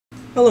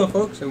Hello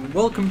folks and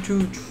welcome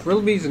to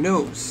Trilby's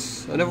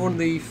Notes, another one of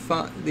the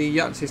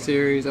Yahtzee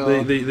series.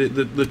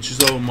 The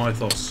Chisel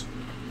Mythos.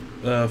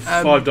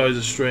 5 Days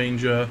a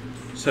Stranger,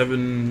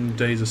 7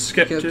 Days a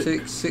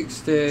Skeptic,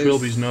 6 days.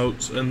 Trilby's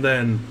Notes, and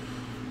then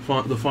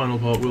the final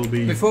part will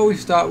be... Before we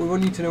start, we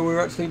want you to know we're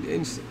actually,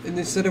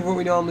 instead of what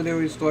we normally do,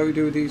 is like we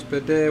do with these,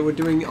 but we're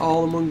doing it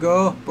all in one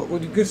go. But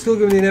we're still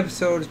doing it in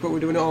episodes, but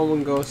we're doing it all in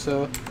one go,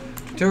 so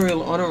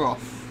tutorial on or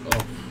off?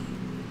 Off.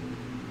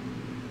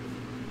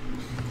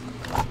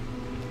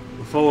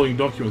 The following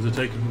documents are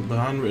taken from the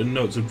handwritten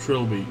notes of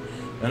Trilby,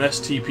 an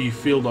STP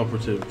field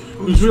operative,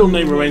 whose real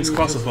name remains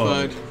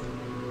classified.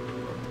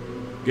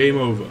 Game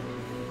over.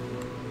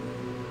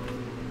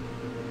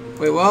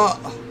 Wait, what?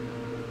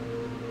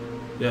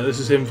 Yeah, this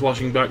is him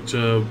flashing back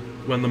to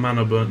when the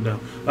manor burnt down.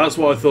 That's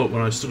what I thought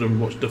when I stood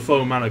and watched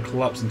Defoe Manor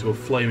collapse into a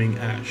flaming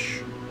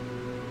ash.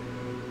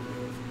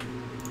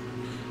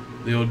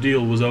 The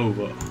ordeal was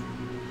over.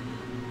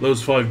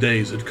 Those 5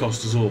 days had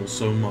cost us all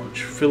so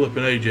much. Philip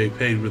and AJ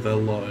paid with their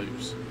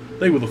lives.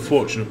 They were the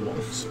fortunate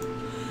ones.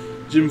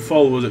 Jim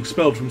Fowler was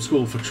expelled from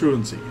school for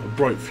truancy, a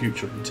bright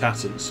future in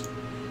tatters.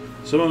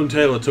 Simone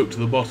Taylor took to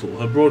the bottle.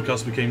 Her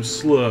broadcast became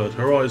slurred,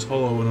 her eyes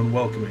hollow and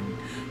unwelcoming.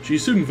 She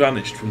soon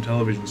vanished from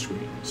television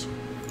screens.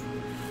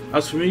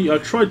 As for me, I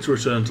tried to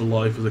return to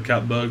life as a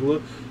cat burglar,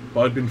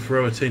 but I'd been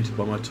forever tainted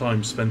by my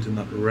time spent in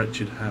that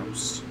wretched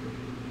house.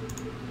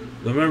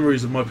 The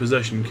memories of my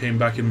possession came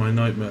back in my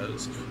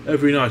nightmares.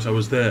 Every night I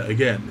was there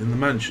again, in the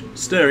mansion,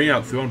 staring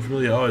out through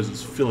unfamiliar eyes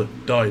as Philip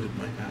died at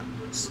my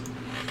hands.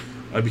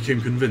 I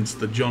became convinced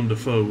that John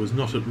Defoe was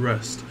not at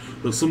rest,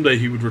 that someday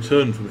he would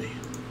return for me.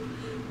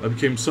 I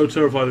became so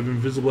terrified of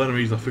invisible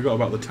enemies I forgot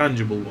about the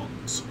tangible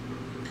ones.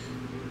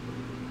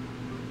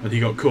 And he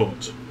got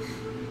caught.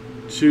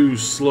 2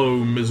 slow,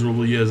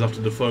 miserable years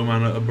after Defoe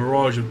Manor, a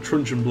barrage of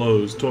truncheon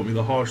blows taught me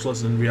the harsh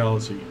lesson in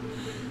reality,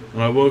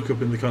 and I woke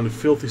up in the kind of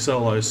filthy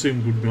cell I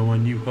assumed would be my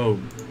new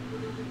home.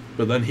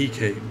 But then he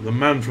came, the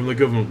man from the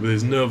government with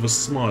his nervous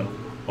smile,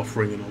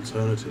 offering an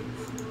alternative.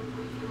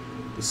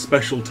 The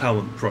Special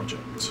Talent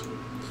Project.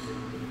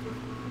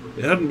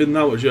 It hadn't been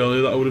that much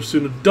earlier that I would have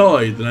sooner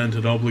died than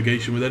entered an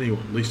obligation with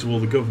anyone, least of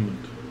all the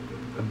government.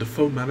 Had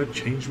Defoe Manor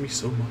changed me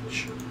so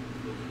much?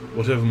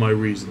 Whatever my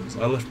reasons,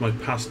 I left my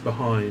past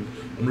behind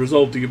and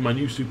resolved to give my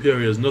new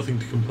superiors nothing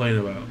to complain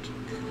about.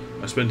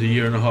 I spent a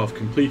year and a half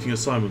completing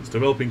assignments,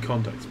 developing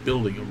contacts,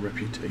 building a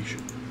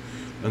reputation.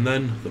 And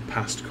then the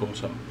past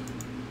caught up.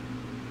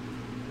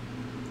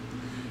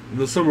 In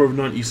the summer of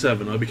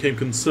 '97, I became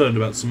concerned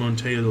about Simone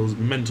Taylor's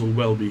mental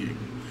well-being.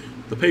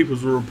 The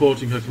papers were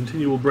reporting her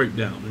continual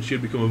breakdown, and she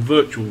had become a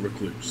virtual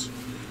recluse,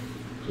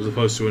 as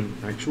opposed to an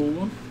actual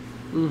one.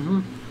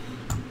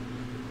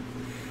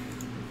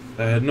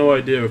 I had no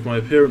idea if my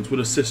appearance would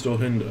assist or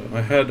hinder.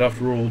 I had,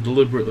 after all,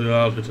 deliberately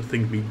allowed her to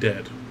think me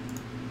dead.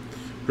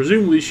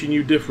 Presumably she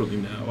knew differently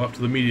now, after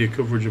the media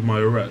coverage of my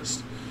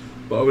arrest,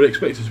 but I would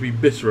expect her to be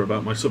bitter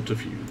about my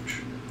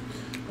subterfuge.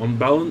 On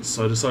balance,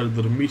 I decided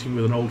that a meeting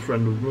with an old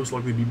friend would most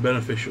likely be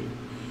beneficial.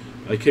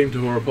 I came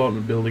to her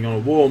apartment building on a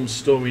warm,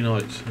 stormy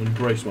night and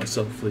braced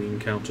myself for the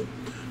encounter.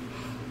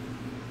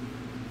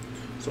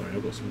 Sorry,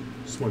 I've got some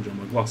smudge on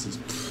my glasses.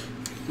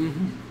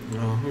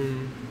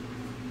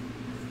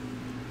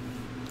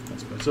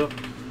 That's better.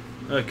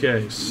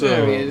 Okay, so...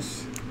 There he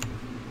is.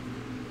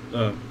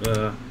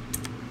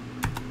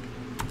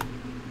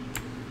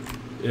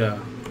 Yeah.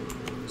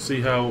 See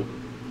how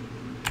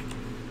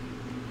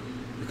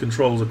the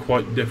controls are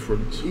quite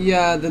different.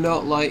 Yeah, they're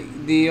not like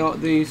the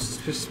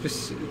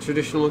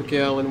traditional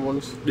Galen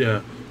ones.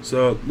 Yeah.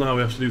 So now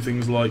we have to do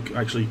things like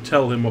actually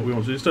tell him what we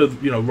want to do. Instead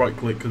of, right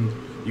click and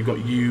you've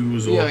got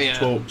use or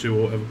talk to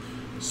or whatever.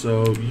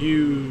 So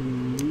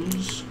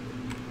use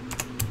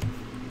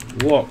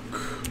lock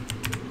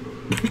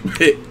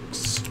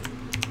picks.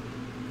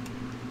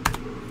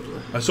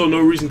 I saw no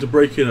reason to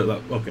break in at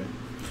that. Okay.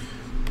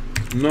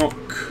 Knock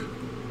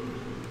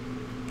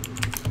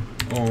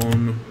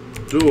on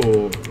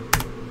door.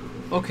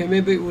 Okay,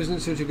 maybe it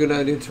wasn't such a good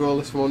idea to roll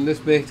this one.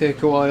 This may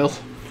take a while.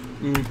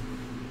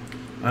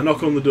 I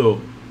knock on the door.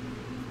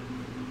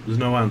 There's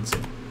no answer.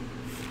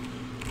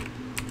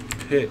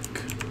 Pick.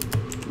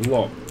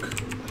 Lock.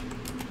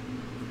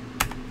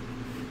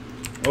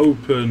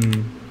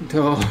 Open.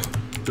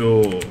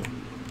 Door.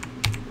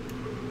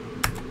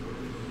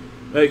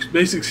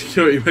 Basic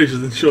security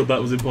measures ensured that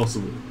was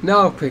impossible.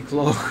 Now pick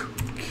lock.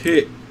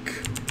 Kick.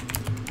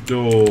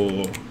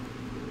 Door.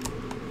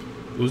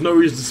 There was no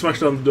reason to smash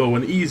down the door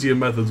when easier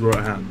methods were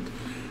at hand.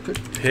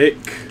 Pick.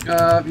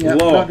 Yeah, lock. we're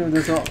not doing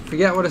this all.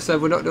 Forget what I said,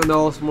 we're not doing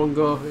all this in one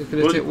go. It's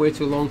going to take way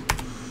too long.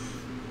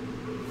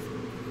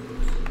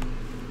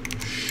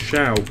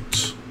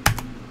 Shout.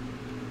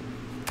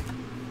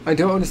 I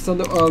don't understand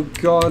the. Oh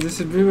god, this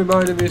is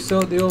reminding me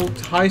of the old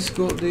high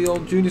school, the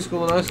old junior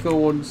school and high school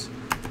ones.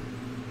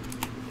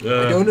 I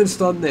don't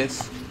understand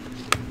this.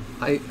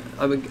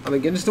 I'm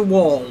against a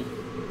wall.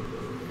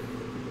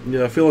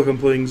 Yeah, I feel like I'm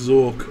playing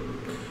Zork.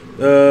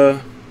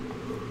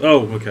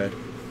 Oh, okay.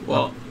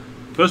 What?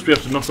 First we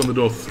have to knock on the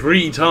door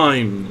 3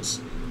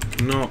 times.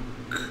 Knock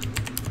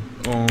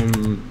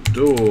on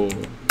door.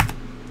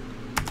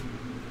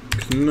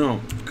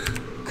 Knock.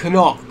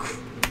 Knock.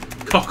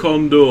 Cock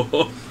on door.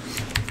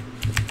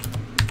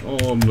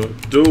 On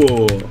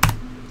door.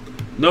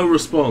 No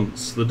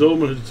response. The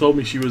doorman had told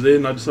me she was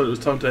in. I decided it was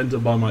time to enter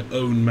by my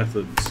own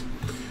methods.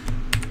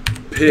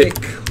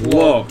 Pick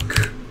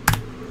lock.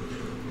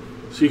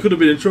 She could have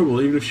been in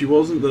trouble. Even if she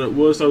wasn't, then at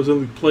worst I was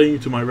only playing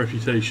to my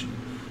reputation.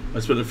 I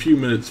spent a few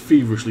minutes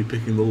feverishly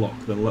picking the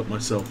lock, then let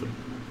myself in.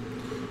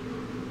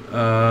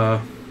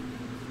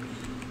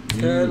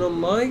 Turn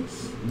on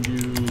lights?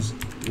 Use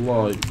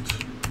light.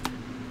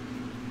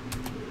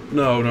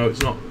 No, no,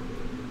 it's not.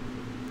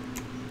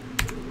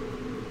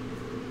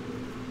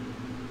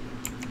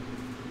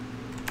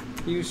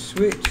 Use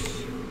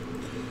switch.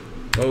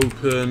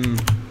 Open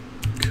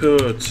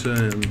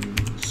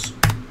curtains.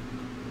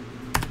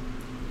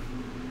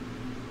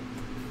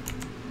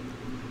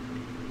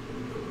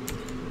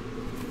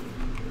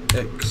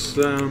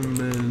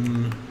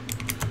 Examine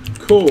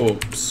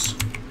corpse.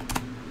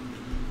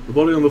 The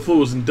body on the floor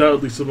was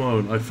undoubtedly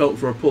Simone. I felt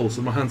for a pulse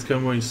and my hands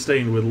came away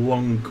stained with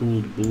long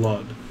cooled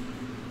blood.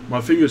 My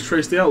fingers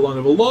traced the outline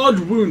of a large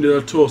wound in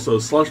her torso,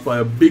 slashed by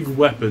a big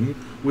weapon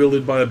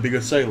wielded by a big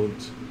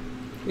assailant.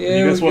 Yeah, can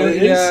you guess what it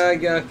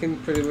is? Yeah, I can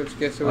pretty much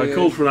guess what it is. I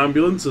called for an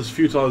ambulance, as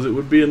futile as it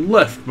would be, and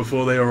left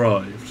before they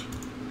arrived.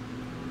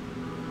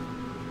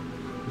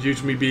 Due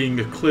to me being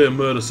a clear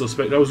murder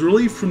suspect, I was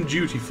relieved from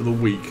duty for the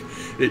week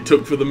it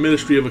took for the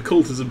Ministry of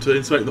Occultism to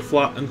inspect the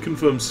flat and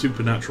confirm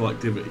supernatural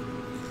activity.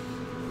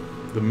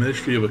 The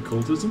Ministry of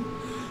Occultism?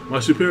 My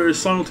superiors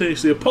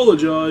simultaneously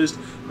apologised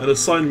and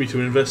assigned me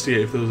to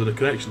investigate if there was a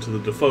connection to the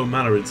Defoe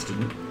Manor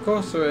incident. Of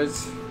course there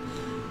is.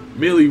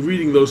 Merely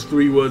reading those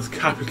 3 words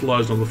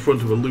capitalised on the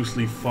front of a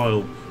loose-leaf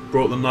file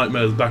brought the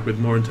nightmares back with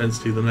more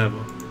intensity than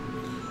ever.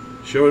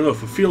 Sure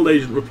enough, a field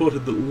agent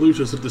reported that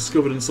looters had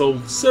discovered and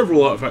sold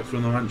several artefacts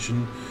from the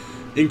mansion,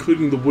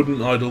 including the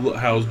wooden idol that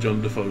housed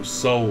John Defoe's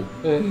soul.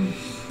 To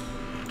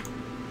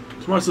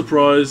my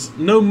surprise,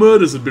 no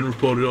murders had been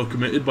reported or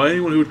committed by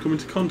anyone who had come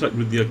into contact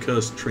with the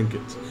accursed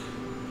trinket.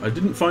 I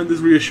didn't find this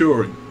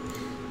reassuring.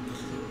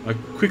 I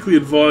quickly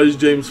advised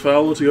James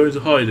Fowler to go into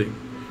hiding.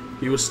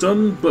 He was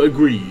stunned, but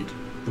agreed.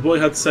 The boy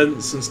had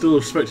sense and still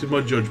respected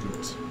my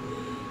judgment.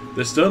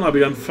 This done, I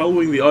began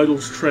following the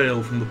idol's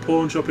trail from the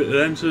pawn shop it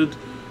had entered,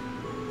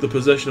 the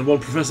possession of one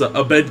Professor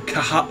Abed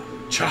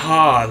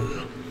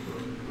Chahal,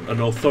 an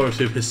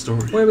authoritative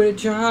historian. Wait a minute,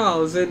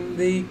 Chahal is in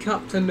the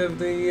captain of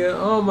the...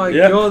 oh my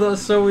god,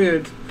 that's so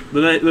weird.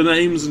 The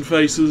names and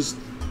faces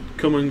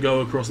come and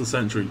go across the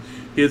century.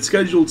 He had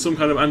scheduled some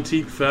kind of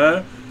antique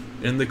fair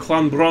in the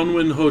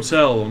Clanbronwyn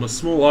Hotel on a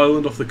small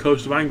island off the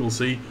coast of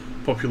Anglesey,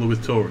 popular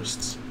with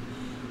tourists.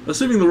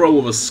 Assuming the role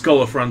of a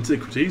scholar for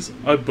antiquities,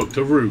 I booked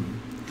a room.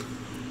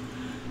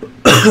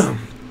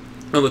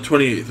 On the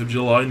 28th of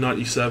July,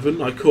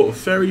 97, I caught a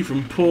ferry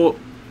from Port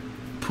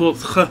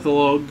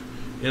Chethalog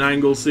in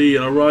Anglesey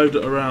and arrived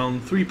at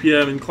around 3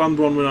 PM in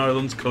Clanbronwyn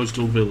Island's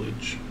coastal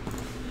village.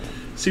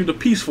 It seemed a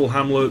peaceful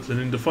hamlet, and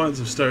in defiance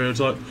of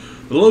stereotype,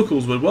 the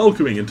locals were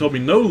welcoming and told me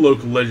no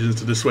local legends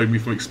to dissuade me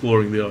from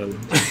exploring the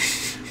island.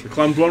 The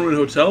Clanbronwyn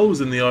Hotel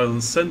was in the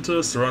island's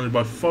centre, surrounded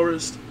by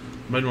forest.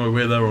 I made my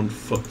way there on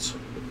foot.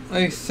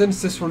 I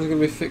sense this one's going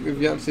to be thick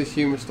with Yatz's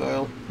humour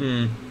style.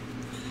 You're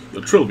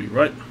Trilby,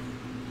 right?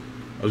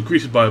 I was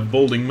greeted by a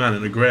balding man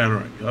in a grey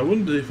anorak. I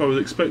wondered if I was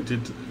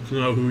expected to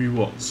know who he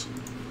was.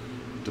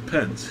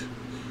 Depends.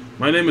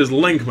 My name is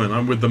Lenkman.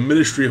 I'm with the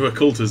Ministry of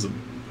Occultism.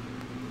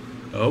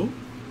 Oh?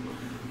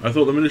 I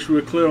thought the Ministry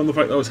were clear on the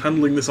fact that I was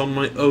handling this on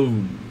my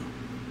own.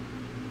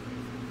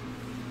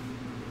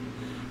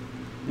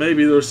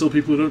 Maybe there are still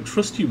people who don't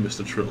trust you,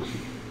 Mr. Trilby.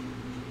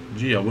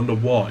 Gee, I wonder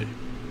why.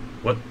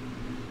 What?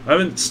 I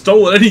haven't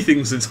stolen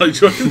anything since I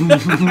joined.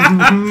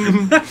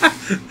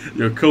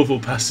 Your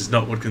culpable past is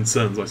not what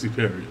concerns my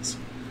superiors.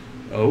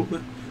 Oh?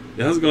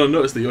 It hasn't gone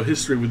unnoticed that your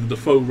history with the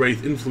Defoe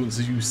Wraith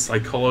influences you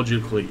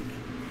psychologically.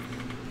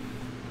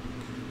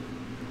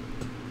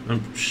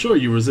 I'm sure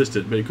you resist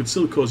it, but it could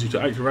still cause you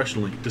to act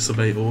irrationally,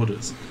 disobey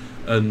orders,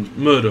 and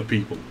murder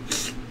people.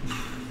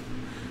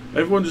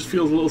 Everyone just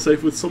feels a little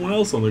safe with someone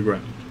else on the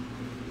ground.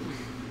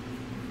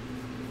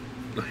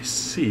 I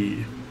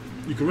see.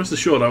 You can rest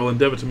assured I will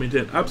endeavour to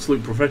maintain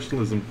absolute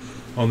professionalism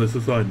on this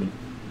assignment.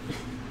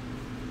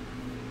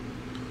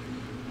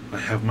 I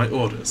have my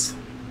orders.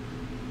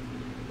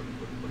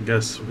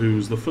 Guess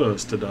who's the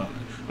first to die?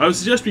 I would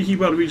suggest we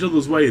keep out of each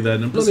other's way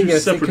then and pursue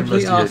separate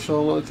investigation. A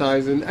lot of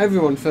times, and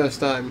everyone first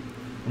time.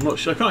 I'm not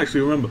sure. I can't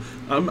actually remember.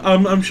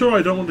 I'm sure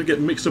I don't want to get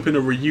mixed up in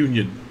a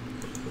reunion.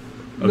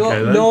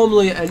 Okay, then.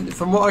 Normally, and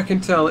from what I can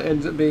tell, it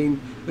ends up being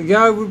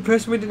the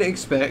person we didn't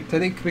expect,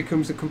 and it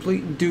becomes a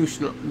complete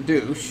douche.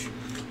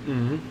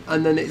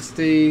 And then it's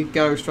the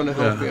guy who's trying to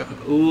help you.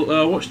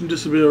 Watched him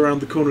disappear around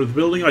the corner of the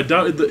building. I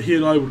doubted that he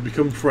and I would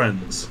become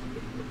friends.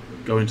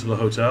 Going to the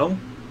hotel.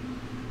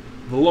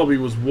 The lobby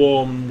was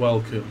warm and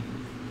welcome.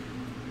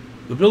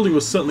 The building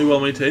was certainly well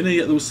maintained, and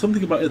yet there was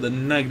something about it that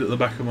nagged at the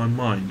back of my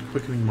mind,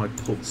 quickening my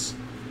pulse.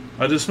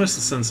 I dismissed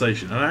the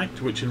sensation, an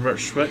act which in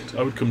retrospect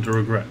I would come to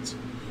regret.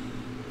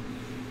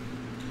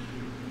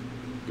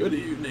 Good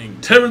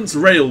evening. Terence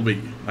Railby.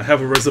 I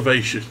have a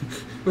reservation.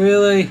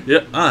 Really?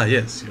 Yeah. Ah,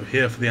 yes. You're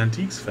here for the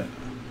Antiques Fair.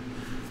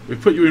 We've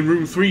put you in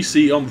room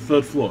 3C on the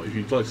 3rd floor. If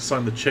you'd like to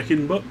sign the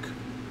check-in book.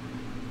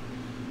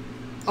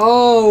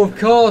 Oh, of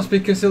course,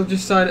 because he'll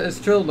just sign it as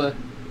Trilby.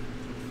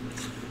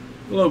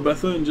 Hello,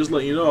 Betha, and just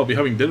letting you know I'll be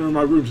having dinner in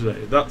my room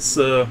today. That's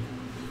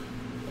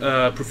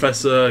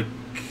Professor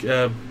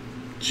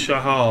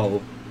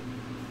Chahal.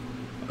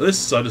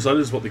 This, I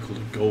decided, is what they call a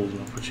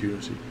golden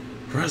opportunity.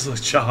 Professor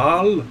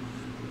Chahal?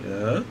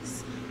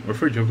 Yes? I'm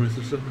afraid you have missed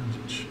a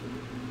disadvantage.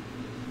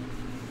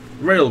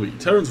 Railby.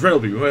 Terence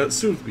Railby. We were at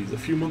Sotheby's a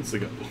few months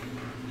ago.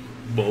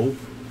 Bull.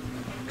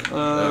 You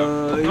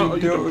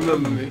don't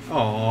remember me.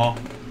 Aww.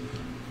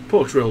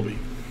 Poor Trilby.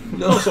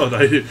 No. That's what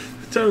I do.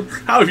 Terence,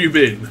 how have you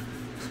been?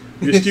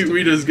 The astute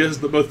readers guessed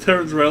that both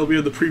Terence Railby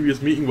and the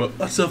previous meeting were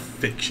utter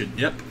fiction.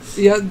 Yep.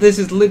 Yeah, this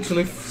is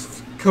literally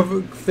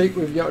covered thick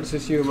with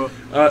Yahtzee humour.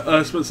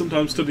 I spent some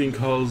time studying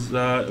cars,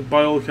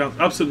 by all accounts,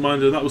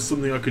 absent-minded, and that was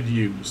something I could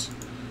use.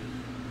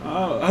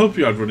 I hope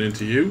I'd run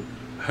into you.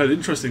 I heard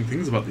interesting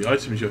things about the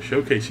items you're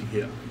showcasing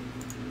here.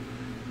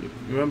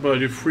 Remember, I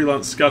do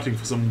freelance scouting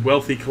for some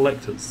wealthy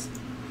collectors.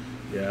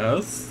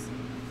 Yes.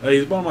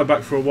 He's been on my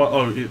back for a while.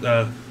 Oh, he's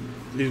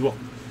what?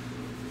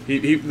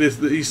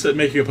 He's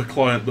making up a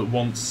client that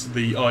wants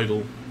the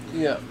idol.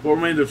 Yeah. What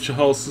remained of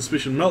Chahal's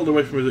suspicion melted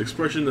away from his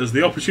expression as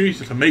the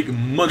opportunity to make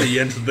money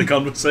entered the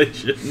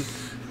conversation.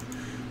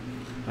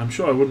 I'm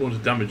sure I wouldn't want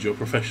to damage your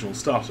professional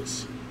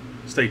status.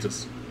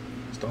 Status.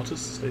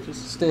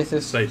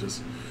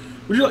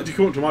 Would you like to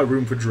come up to my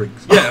room for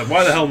drinks? Yeah,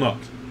 why the hell not?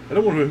 I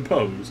don't want to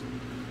impose.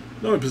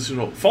 No imposition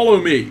at all. Follow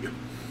me.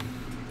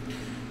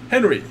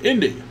 Henry,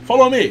 Indy,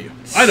 follow me.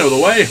 I know the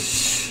way.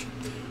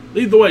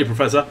 Lead the way,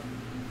 Professor.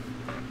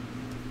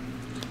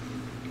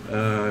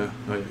 Oh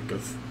yeah, go.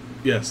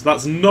 Yes,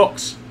 that's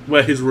not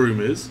where his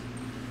room is.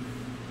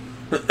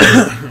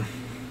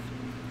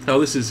 Oh,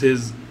 this is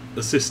his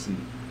assistant,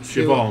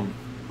 Siobhan.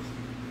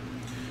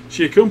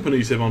 She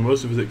accompanies him on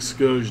most of his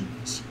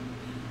excursions.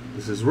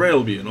 This is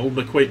Railby, an old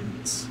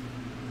acquaintance.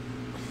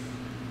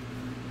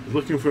 He's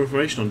looking for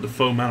information on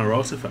Defoe Manor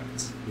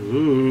artifacts.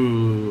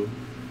 Ooh.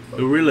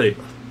 Oh, really?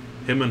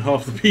 Him and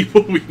half the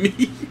people we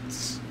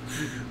meet?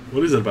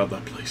 What is it about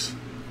that place?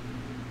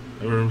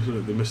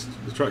 The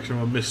attraction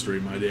of a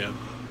mystery, my dear.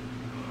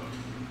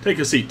 Take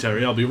a seat,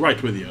 Terry. I'll be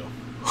right with you.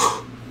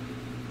 I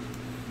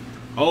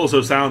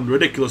also sound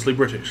ridiculously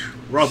British.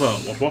 Rather,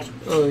 what?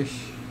 Oh,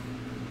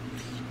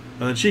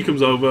 and then she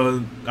comes over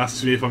and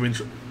asks me if I'm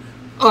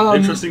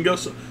interested in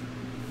ghost stories.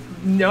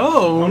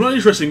 No. I'm not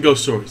interested in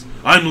ghost stories.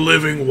 I'm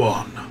living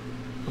one.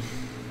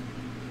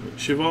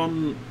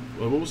 Siobhan,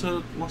 what was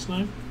her last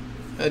name?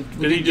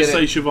 Did he just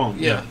say Siobhan?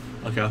 Yeah.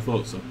 Okay, I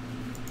thought so.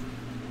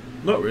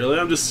 Not really.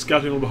 I'm just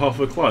scouting on behalf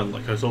of a client,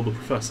 like I told the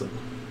professor.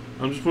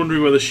 I'm just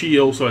wondering whether she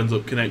also ends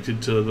up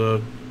connected to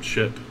the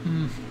ship.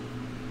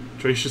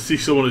 Trying to see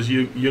someone as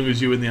young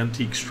as you in the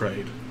antiques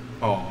trade.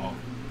 Aww.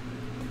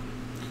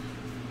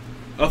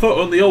 I thought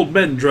only old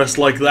men dressed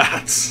like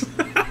that.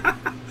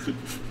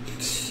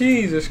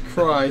 Jesus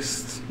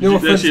Christ.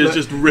 There she is,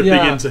 just ripping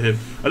into him.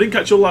 I didn't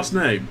catch your last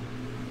name.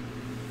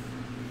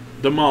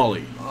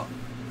 Damali.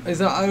 Is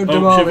that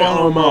Damali? Siobhan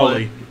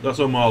O'Malley. That's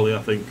O'Malley, I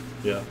think.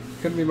 Yeah.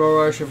 Couldn't be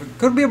more Irish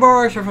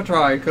if I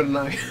tried, couldn't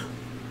I?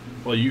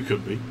 Well, you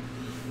could be.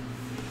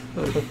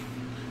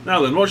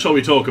 Now then, what shall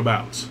we talk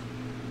about?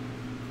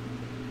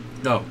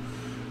 No.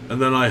 And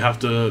then I have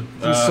to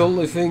consult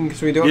the thing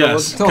because we don't know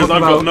what to talk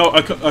about. Yes,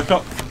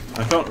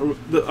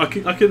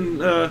 because I can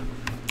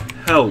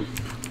help.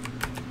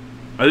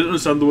 I didn't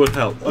understand the word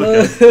help.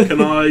 Okay.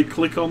 Can I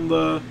click on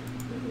the...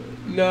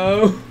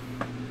 No.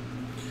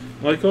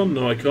 Icon?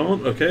 No, I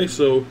can't. Okay,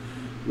 so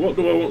what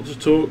do I want to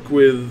talk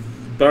with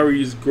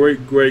Barry's great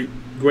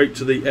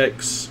to the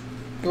X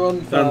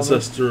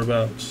ancestor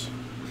about?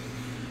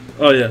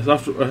 Oh yes,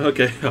 after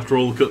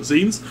all the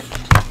cutscenes.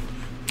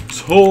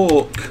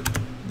 Talk,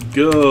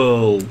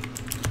 girl,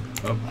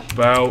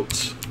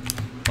 about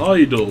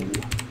idol.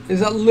 Is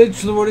that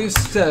literally what it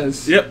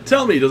says? Yep.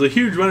 Tell me, does a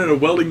huge man in a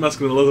welding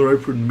mask and a leather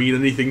apron mean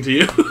anything to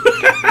you?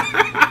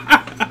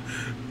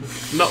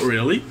 Not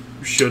really.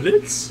 Should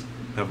it?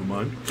 Never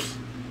mind.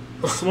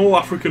 A small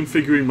African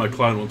figurine my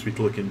client wants me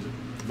to look into.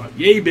 About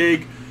yay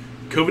big,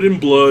 covered in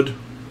blood,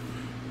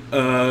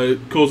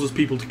 causes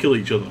people to kill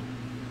each other.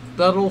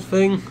 That whole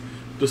thing?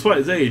 Despite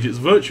its age, it's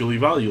virtually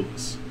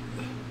valueless.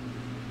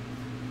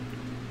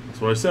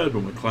 That's what I said,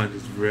 but my client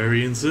is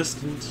very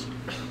insistent.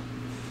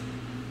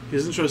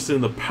 He's interested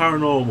in the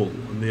paranormal,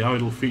 and the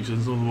idol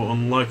features some of the more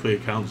unlikely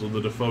accounts of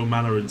the Defoe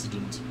Manor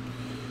incident.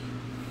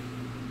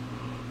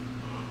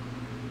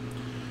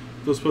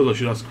 So I suppose I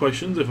should ask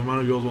questions. If a man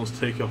of yours wants to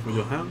take it off with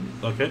your hand,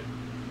 okay.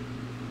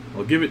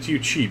 I'll give it to you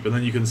cheap, and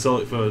then you can sell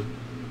it for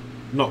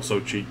not so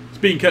cheap. It's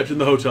being kept in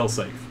the hotel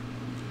safe.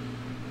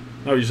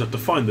 Now we just have to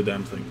find the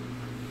damn thing.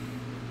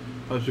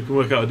 Perhaps we can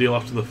work out a deal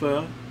after the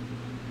fair.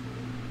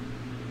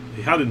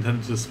 He had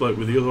intended to split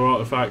with the other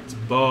artifacts,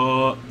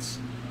 but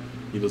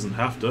he doesn't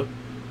have to.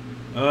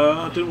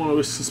 I didn't want to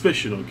risk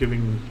suspicion or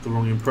giving the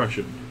wrong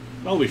impression.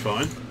 That'll be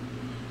fine.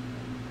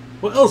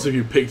 What else have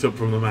you picked up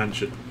from the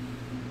mansion?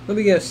 Let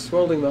me guess,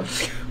 welding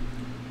mask.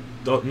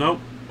 Nope.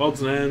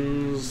 Odds and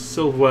ends,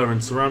 silverware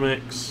and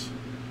ceramics.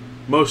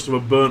 Most of a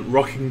burnt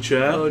rocking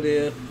chair. Oh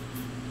dear.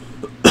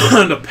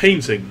 And a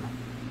painting.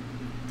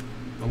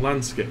 A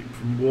landscape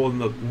from more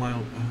than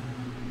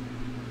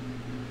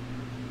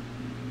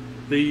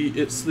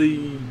it's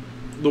the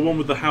one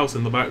with the house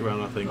in the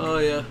background, I think. Oh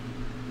yeah.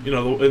 You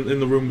know, in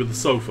the room with the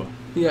sofa.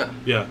 Yeah.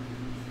 Yeah.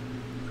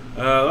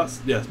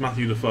 It's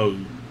Matthew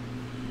Defoe.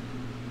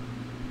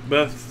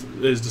 Beth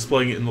is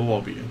displaying it in the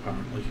lobby,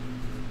 apparently.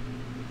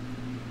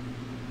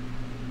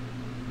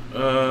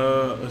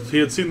 He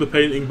had seen the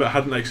painting but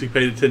hadn't actually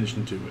paid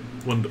attention to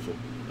it. Wonderful.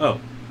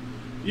 Oh.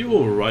 You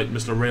all right,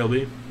 Mr.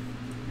 Railby?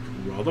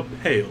 Rather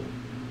pale.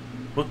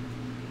 What?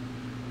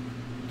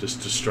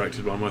 Just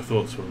distracted by my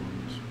thoughts for a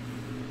moment.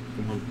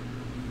 Come on.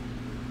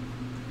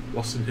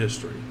 Lost in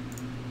history.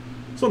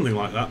 Something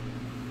like that.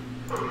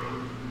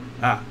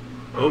 Ah.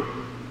 Oh.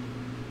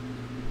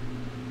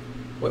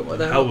 Wait, what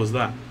the hell was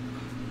that?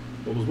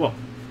 What was what?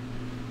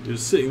 You were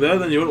sitting there,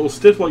 then you went all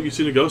stiff like you'd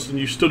seen a ghost, and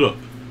you stood up.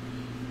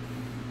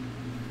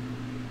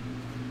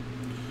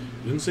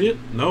 You didn't see it?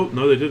 No,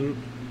 they didn't.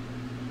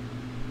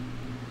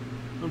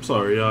 I'm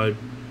sorry, I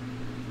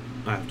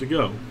have to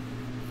go.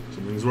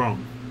 Something's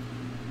wrong.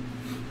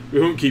 We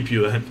won't keep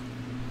you then.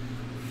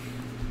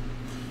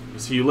 I'll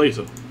see you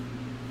later.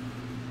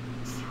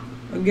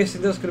 I'm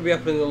guessing that's going to be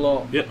happening a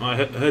lot. Yep, my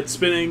head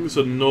spinning,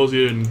 sudden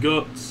nausea and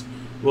guts.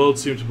 The world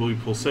seemed to be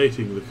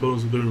pulsating, the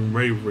corners of the room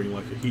wavering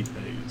like a heat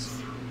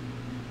haze.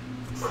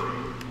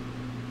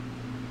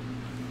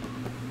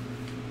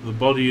 The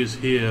body is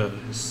here.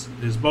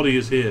 His body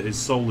is here. His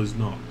soul is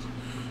not.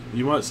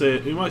 You might say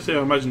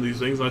I imagine these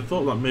things. I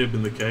thought that may have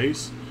been the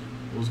case.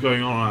 What was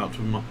going on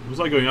was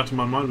I going out of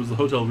my mind? Was the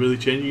hotel really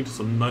changing into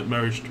some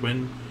nightmarish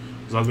twin?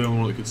 Was I the only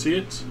one that could see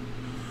it?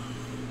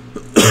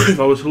 If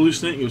I was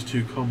hallucinating, it was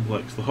too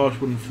complex. The harsh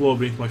wooden floor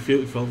beneath my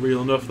feet felt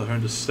real enough. The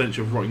horrendous stench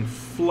of rotting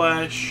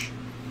flesh.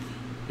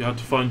 You had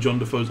to find John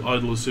Defoe's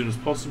idol as soon as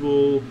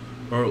possible,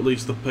 or at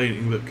least the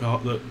painting that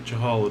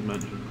Chahal had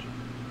mentioned.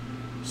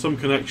 Some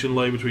connection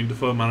lay between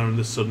Defoe Manor and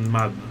this sudden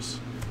madness.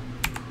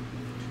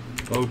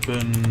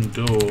 Open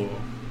door.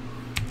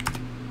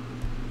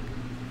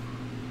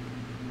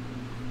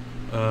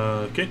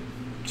 Okay.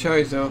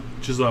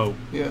 Chizo.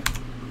 Yeah.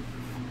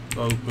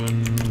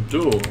 Open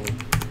door.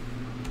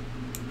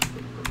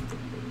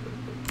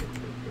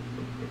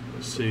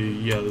 Let's see,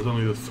 yeah, there's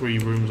only the 3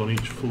 rooms on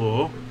each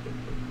floor.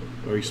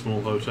 Very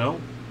small hotel.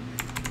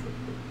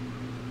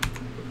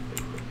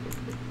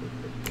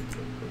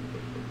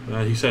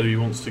 He said he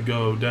wants to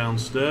go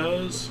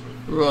downstairs.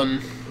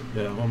 Run.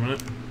 Yeah, 1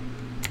 minute.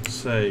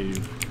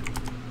 Save.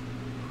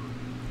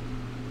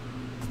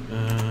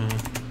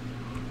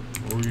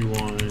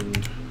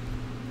 Rewind.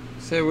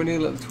 So we need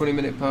to let the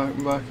 20-minute park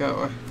and back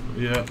out.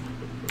 Yeah.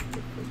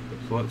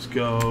 So let's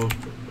go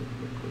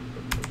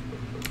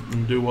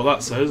and do what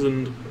that says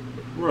and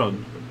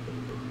run.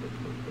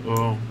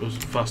 Or as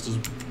fast as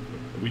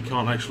we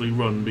can't actually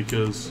run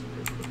because.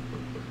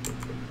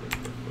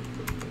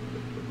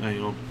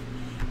 Hang on.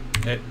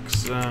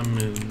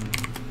 Examine.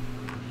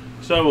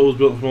 Stairwell was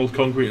built from old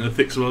concrete and a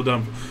thick soil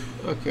damp.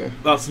 Okay.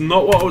 That's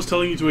not what I was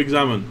telling you to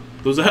examine.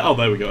 There was oh,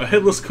 there we go. A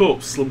headless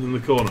corpse slumped in the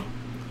corner.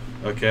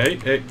 Okay.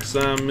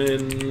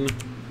 Examine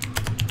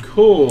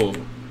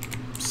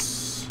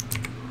corpse.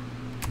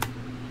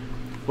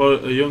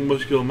 Well, a young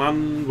muscular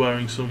man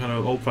wearing some kind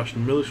of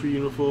old-fashioned military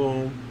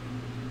uniform.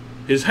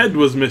 His head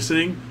was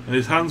missing, and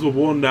his hands were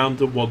worn down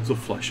to wads of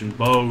flesh and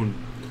bone.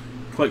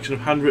 A collection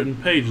of handwritten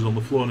pages on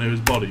the floor near his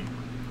body.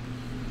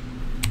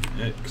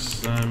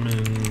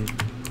 Examine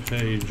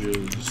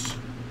pages.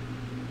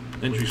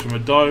 Entries from a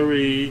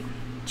diary.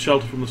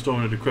 Shelter from the storm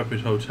in a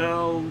decrepit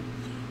hotel.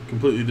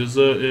 Completely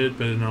deserted,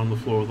 bedded on the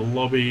floor of the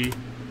lobby.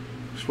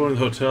 Exploring the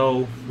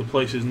hotel. The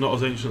place is not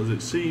as ancient as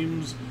it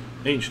seems.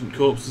 Ancient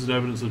corpses and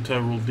evidence of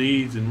terrible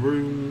deeds in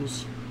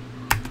rooms.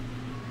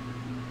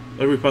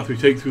 Every path we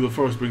take through the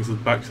forest brings us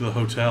back to the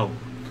hotel.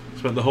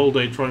 Spent the whole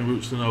day trying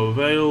routes to no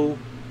avail.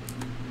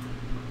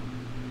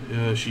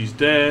 She's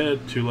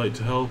dead, too late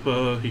to help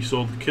her. He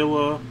saw the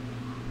killer.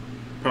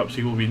 Perhaps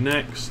he will be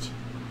next.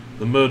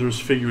 The murderous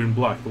figure in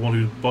black, the one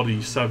whose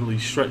body savagely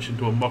stretched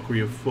into a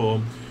mockery of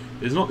form,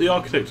 is not the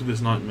architect of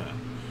this nightmare.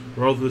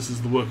 Rather, this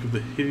is the work of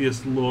the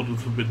hideous Lord of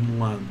the Forbidden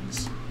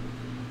Lands.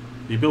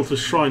 He built a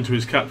shrine to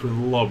his captor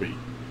in the lobby.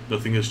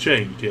 Nothing has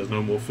changed. He has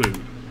no more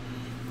food.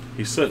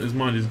 He's certain his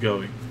mind is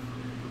going.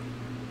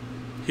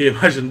 He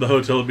imagined the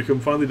hotel had become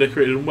finely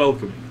decorated and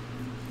welcoming.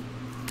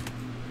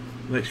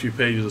 The next few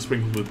pages are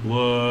sprinkled with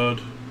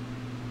blood.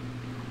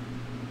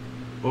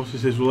 What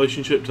is his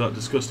relationship to that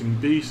disgusting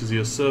beast? Is he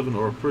a servant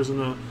or a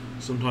prisoner?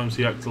 Sometimes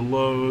he acts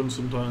alone,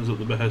 sometimes at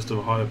the behest of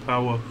a higher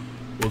power.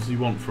 What does he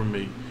want from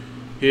me?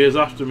 He is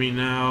after me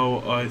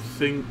now. I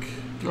think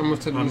I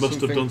must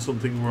have done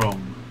something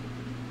wrong.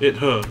 It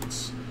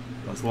hurts.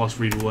 That's the last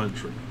readable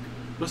entry.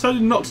 I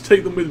decided not to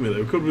take them with me.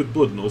 They were covered with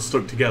blood and all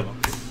stuck together.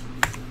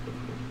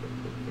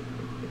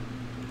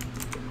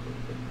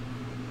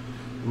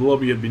 The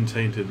lobby had been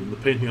tainted, and the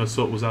painting I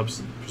sought was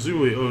absent.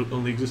 Presumably it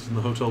only existed in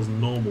the hotel's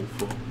normal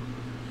form.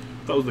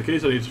 If that was the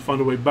case, I needed to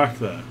find a way back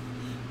there,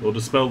 or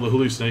dispel the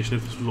hallucination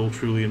if this was all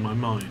truly in my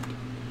mind.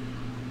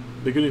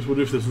 Beginning to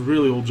wonder if this was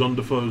really all John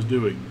Defoe's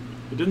doing.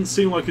 It didn't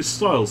seem like his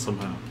style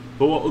somehow,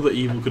 but what other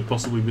evil could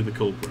possibly be the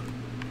culprit?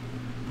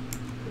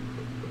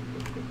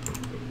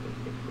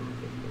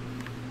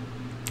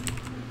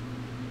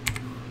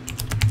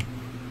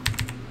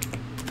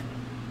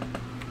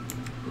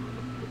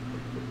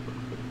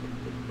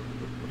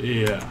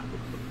 Yeah.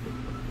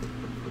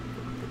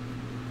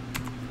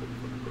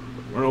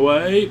 Run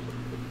away.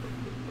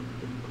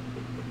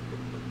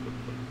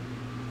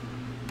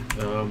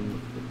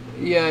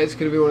 Yeah, it's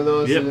going to be one of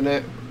those, yep. isn't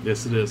it?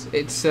 Yes, it is.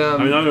 It's I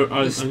knew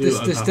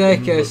the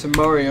staircase of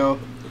Mario.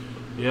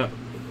 Yeah.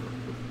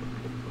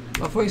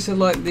 I thought you said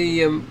like the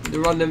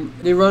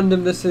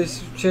randomness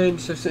is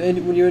changed. So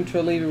when you enter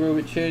a lever room,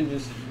 it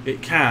changes.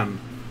 It can.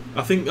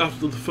 I think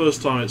after the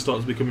first time, it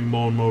starts becoming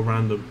more and more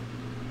random.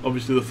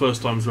 Obviously, the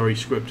first time is very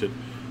scripted.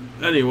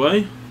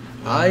 Anyway,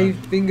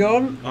 I've been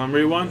gone. I'm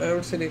Rewind. I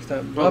will see you next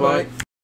time. Bye bye.